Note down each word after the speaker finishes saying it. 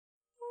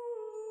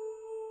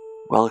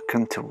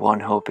Welcome to One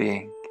Whole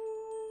Being.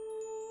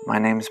 My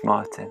name's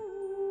Martin,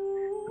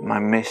 and my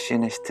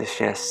mission is to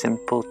share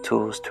simple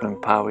tools to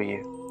empower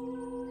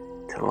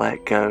you to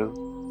let go,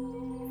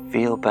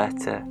 feel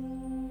better,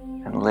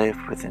 and live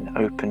with an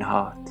open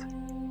heart.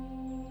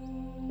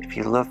 If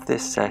you love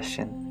this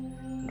session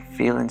and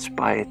feel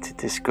inspired to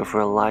discover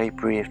a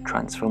library of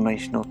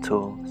transformational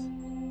tools,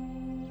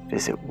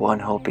 visit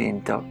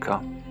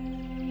onewholebeing.com.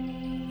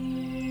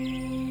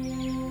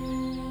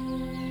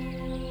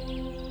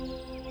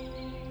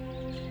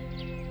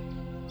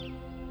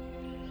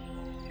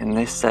 In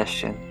this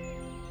session,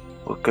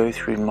 we'll go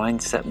through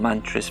mindset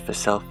mantras for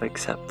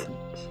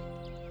self-acceptance.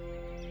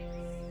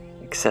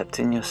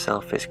 Accepting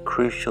yourself is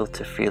crucial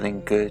to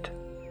feeling good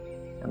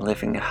and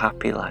living a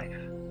happy life.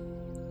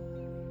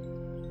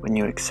 When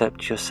you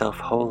accept yourself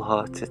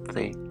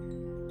wholeheartedly,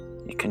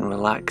 you can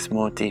relax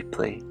more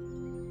deeply,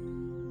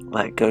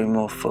 let go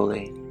more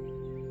fully,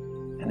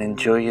 and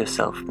enjoy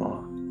yourself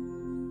more.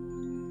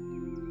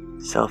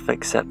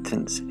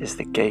 Self-acceptance is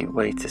the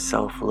gateway to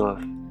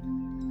self-love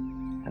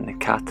and the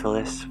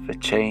catalyst for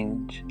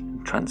change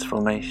and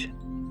transformation.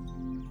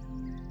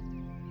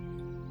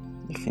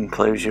 You can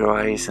close your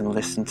eyes and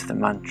listen to the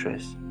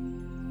mantras,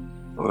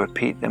 or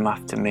repeat them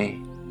after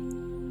me,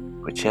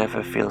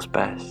 whichever feels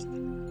best.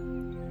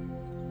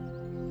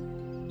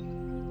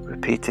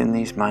 Repeating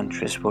these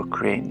mantras will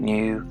create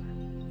new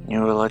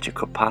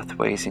neurological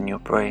pathways in your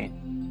brain.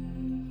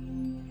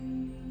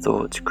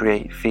 Thoughts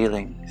create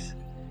feelings,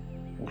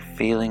 and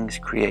feelings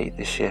create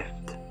the shift.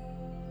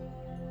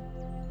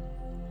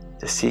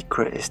 The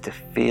secret is to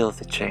feel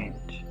the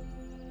change.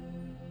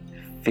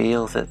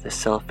 Feel that the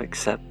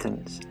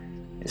self-acceptance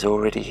is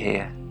already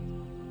here.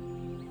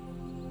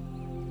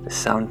 The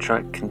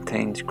soundtrack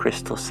contains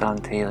crystal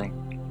sound healing.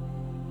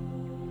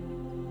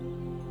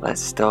 Let's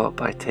start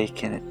by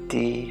taking a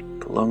deep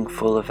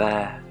lungful of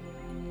air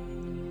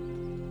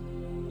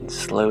and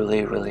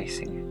slowly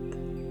releasing it.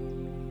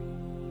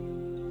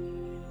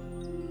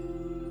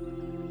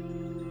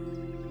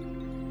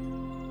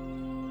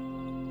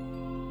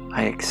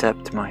 I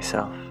accept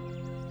myself.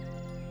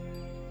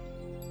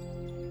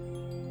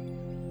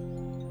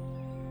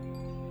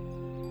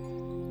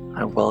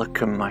 I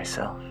welcome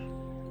myself.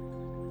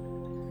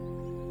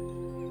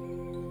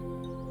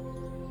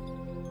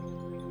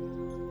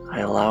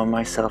 I allow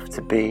myself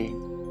to be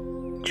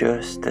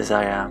just as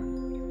I am.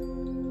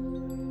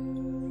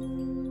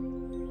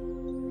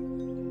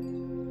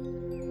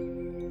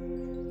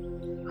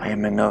 I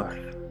am enough.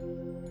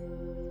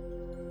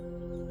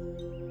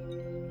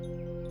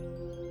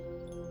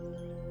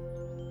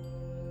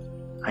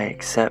 I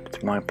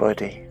accept my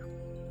body.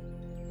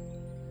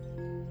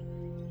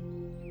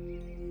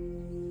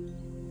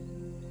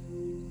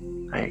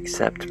 I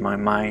accept my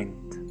mind.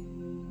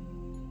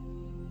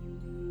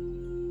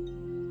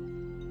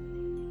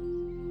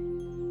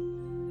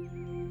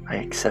 I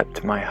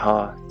accept my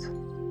heart.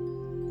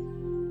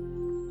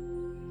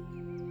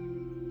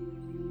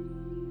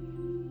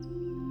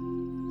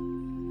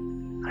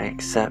 I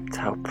accept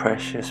how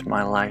precious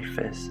my life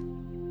is.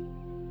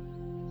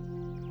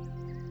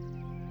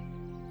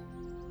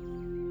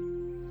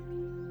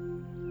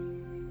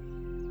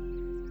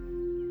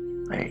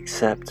 I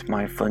accept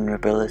my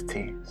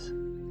vulnerabilities.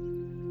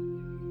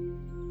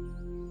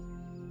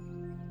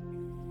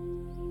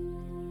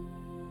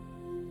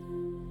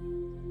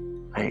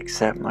 I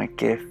accept my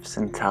gifts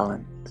and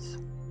talents.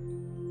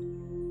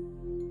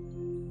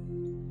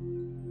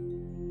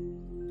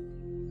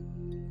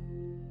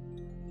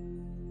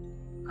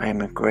 I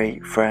am a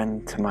great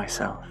friend to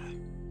myself.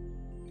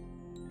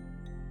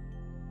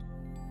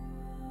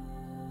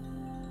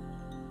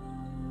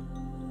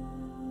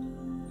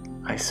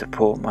 I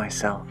support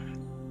myself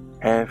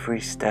every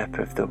step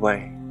of the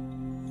way.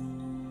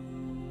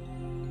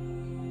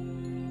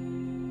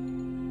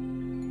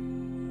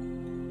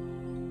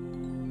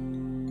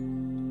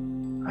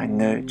 I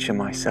nurture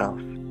myself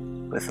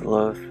with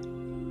love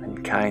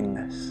and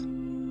kindness.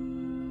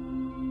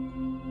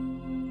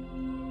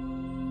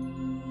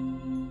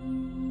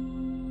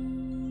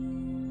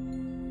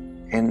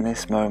 In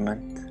this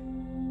moment,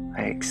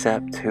 I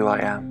accept who I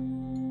am.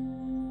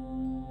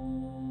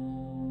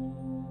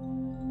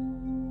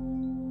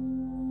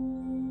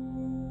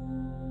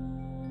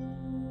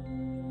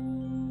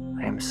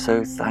 I am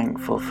so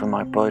thankful for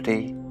my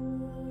body,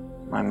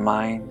 my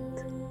mind,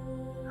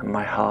 and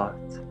my heart.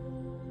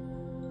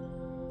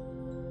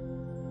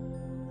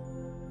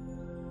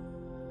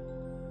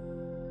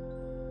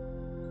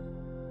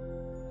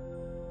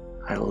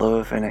 I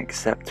love and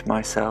accept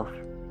myself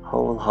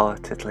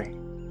wholeheartedly.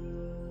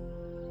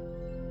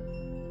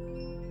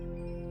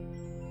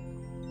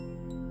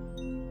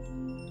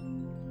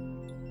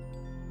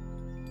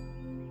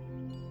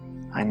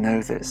 I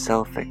know that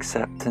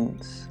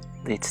self-acceptance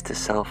leads to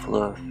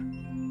self-love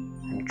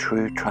and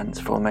true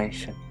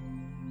transformation.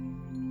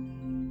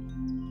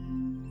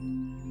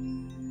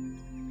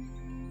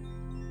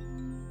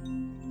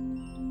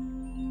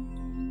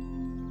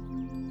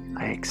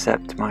 I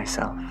accept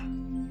myself.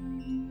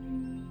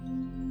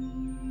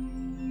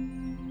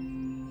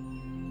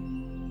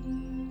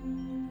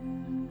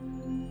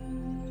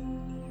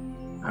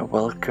 I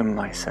welcome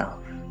myself.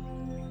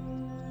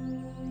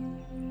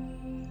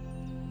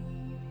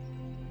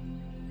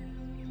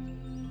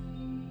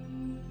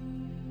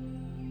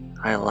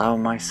 I allow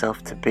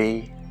myself to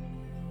be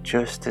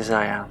just as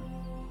I am.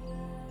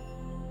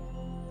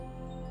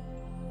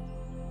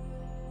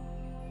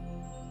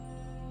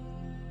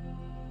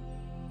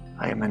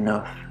 I am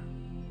enough.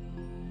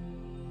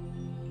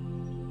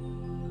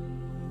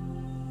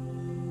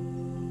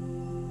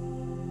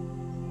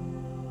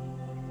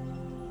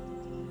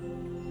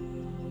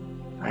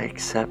 I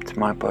accept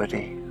my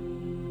body.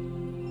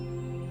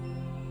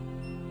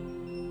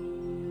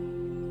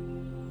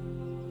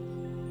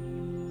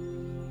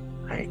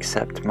 I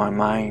accept my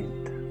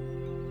mind.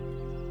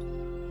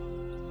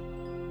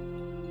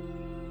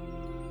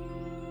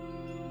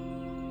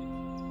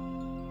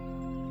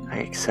 I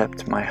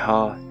accept my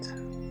heart.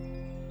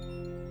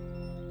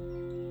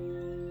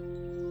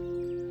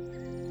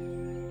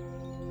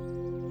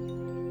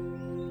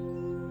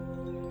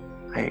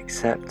 I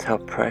accept how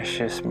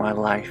precious my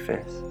life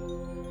is.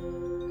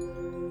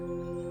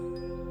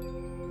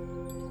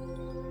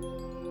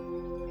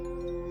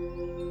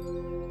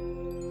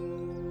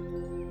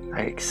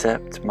 I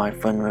accept my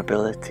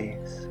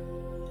vulnerabilities.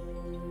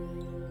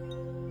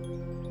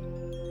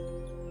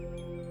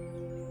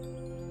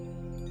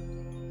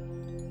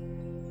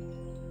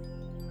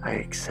 I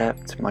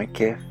accept my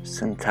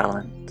gifts and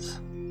talents.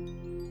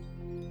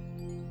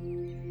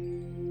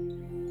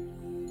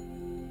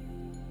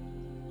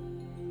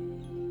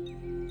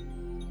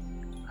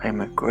 I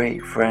am a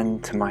great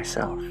friend to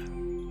myself.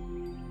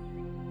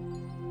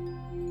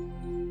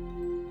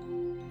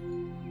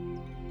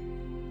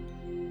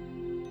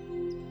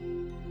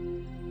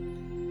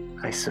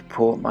 I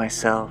support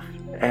myself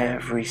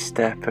every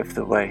step of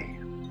the way.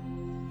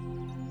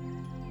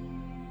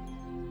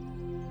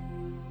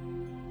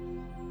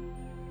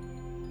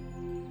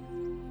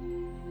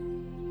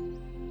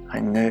 I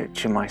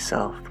nurture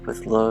myself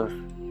with love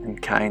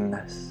and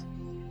kindness.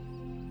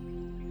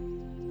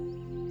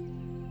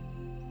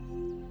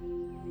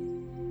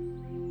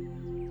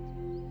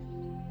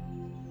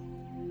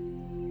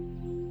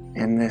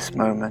 In this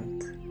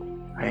moment,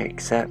 I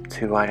accept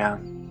who I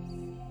am.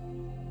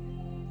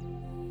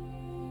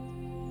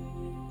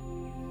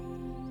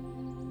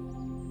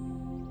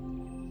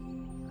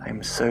 I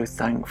am so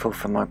thankful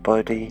for my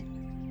body,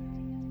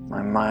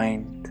 my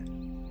mind,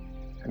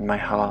 and my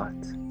heart.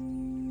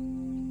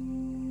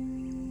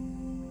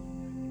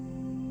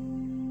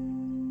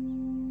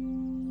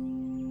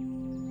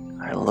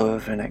 I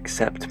love and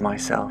accept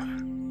myself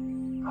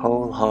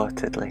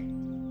wholeheartedly.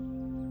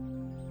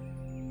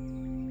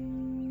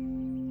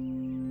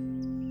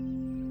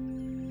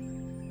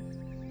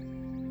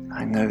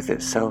 I know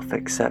that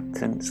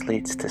self-acceptance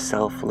leads to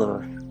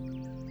self-love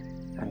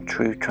and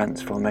true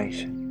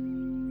transformation.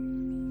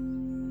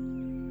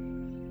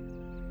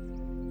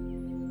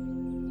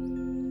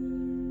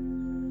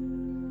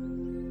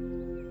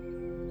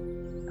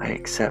 I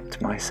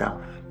accept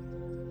myself.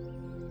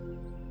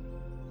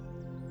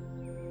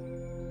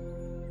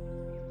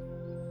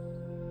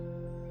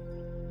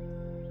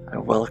 I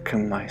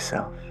welcome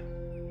myself.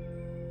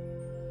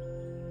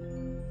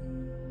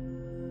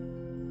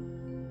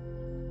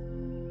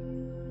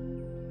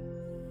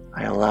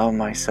 I allow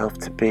myself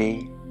to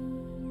be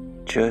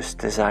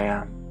just as I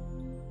am.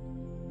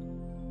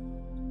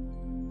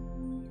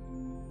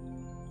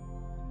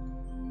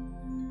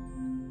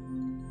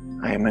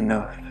 I am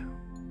enough.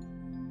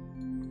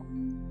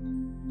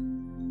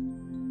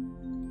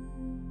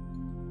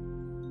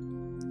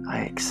 I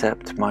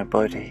accept my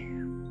body.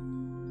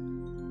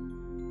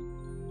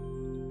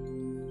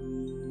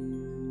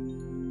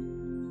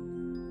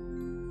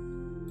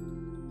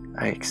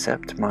 I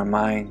accept my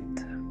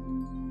mind.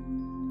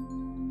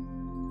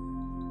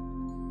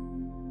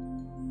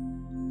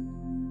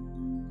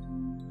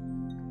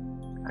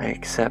 I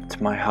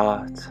accept my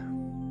heart.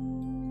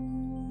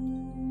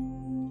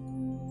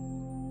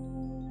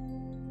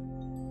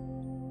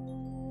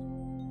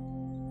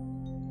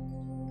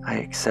 I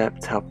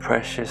accept how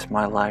precious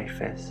my life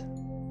is.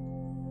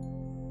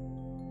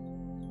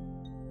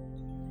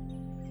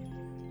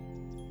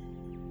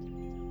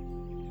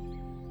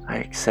 I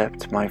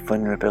accept my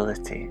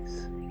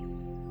vulnerabilities.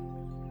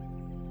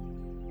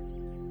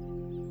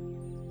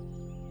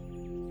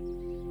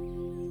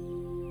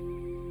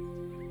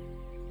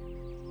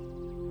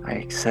 I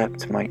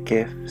accept my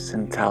gifts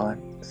and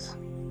talents.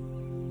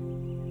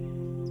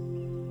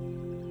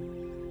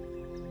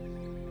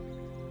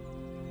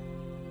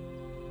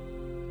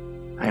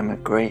 I am a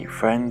great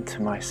friend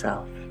to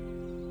myself.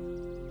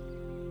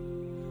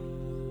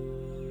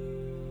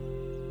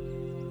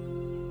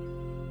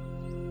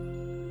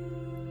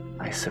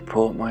 I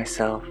support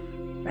myself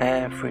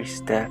every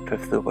step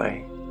of the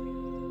way.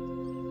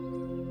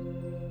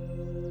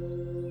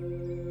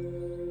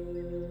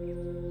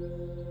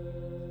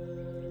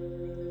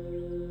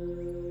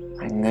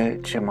 I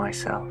nurture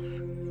myself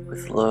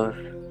with love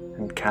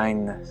and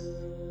kindness.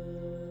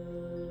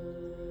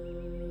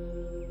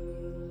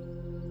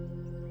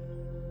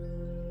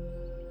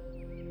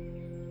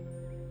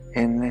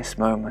 In this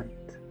moment,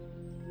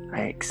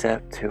 I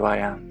accept who I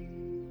am.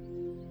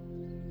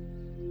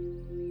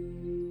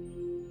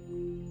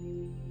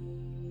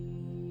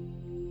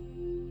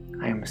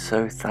 I am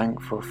so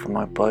thankful for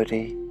my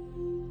body,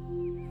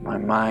 my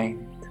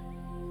mind,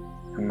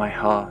 and my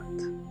heart.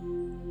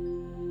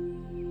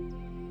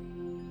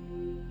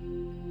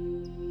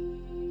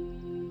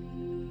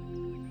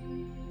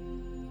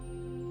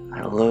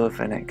 I love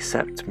and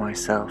accept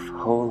myself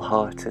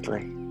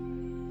wholeheartedly.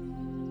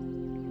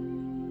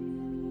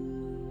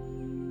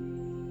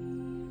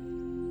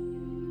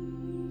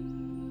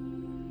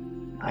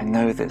 I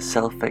know that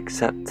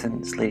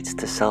self-acceptance leads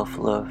to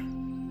self-love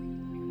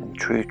and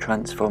true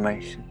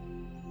transformation.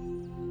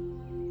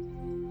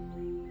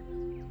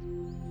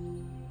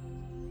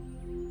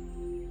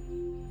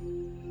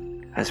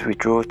 As we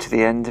draw to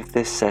the end of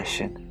this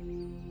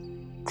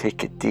session,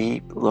 take a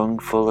deep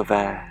lungful of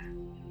air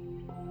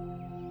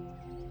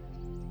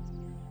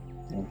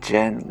and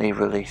gently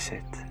release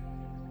it.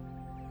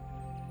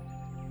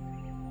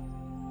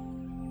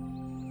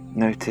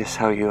 Notice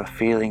how you are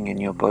feeling in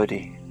your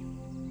body.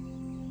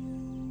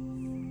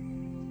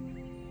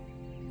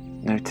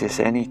 Notice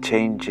any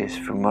changes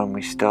from when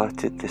we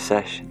started the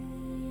session.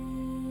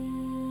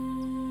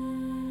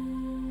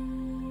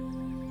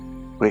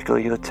 Wiggle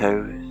your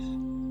toes,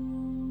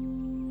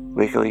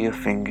 wiggle your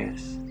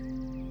fingers,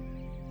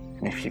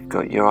 and if you've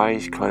got your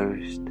eyes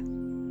closed,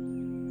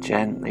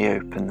 gently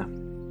open them.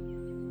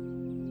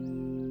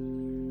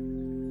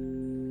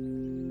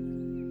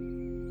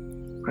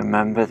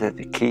 Remember that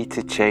the key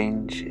to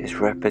change is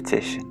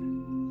repetition.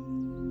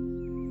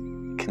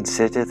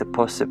 Consider the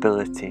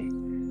possibility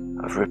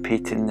of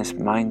repeating this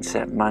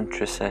mindset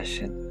mantra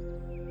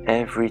session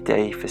every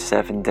day for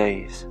 7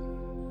 days.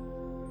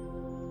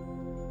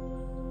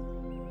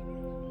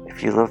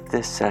 If you love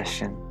this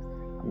session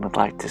and would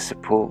like to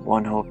support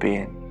One Whole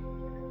Being,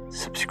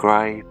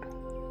 subscribe,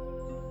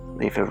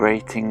 leave a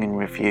rating and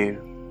review,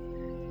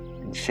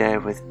 and share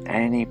with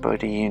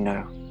anybody you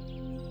know.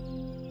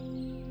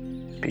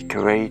 Be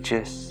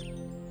courageous,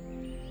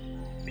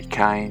 be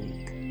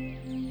kind,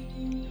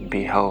 and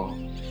be whole.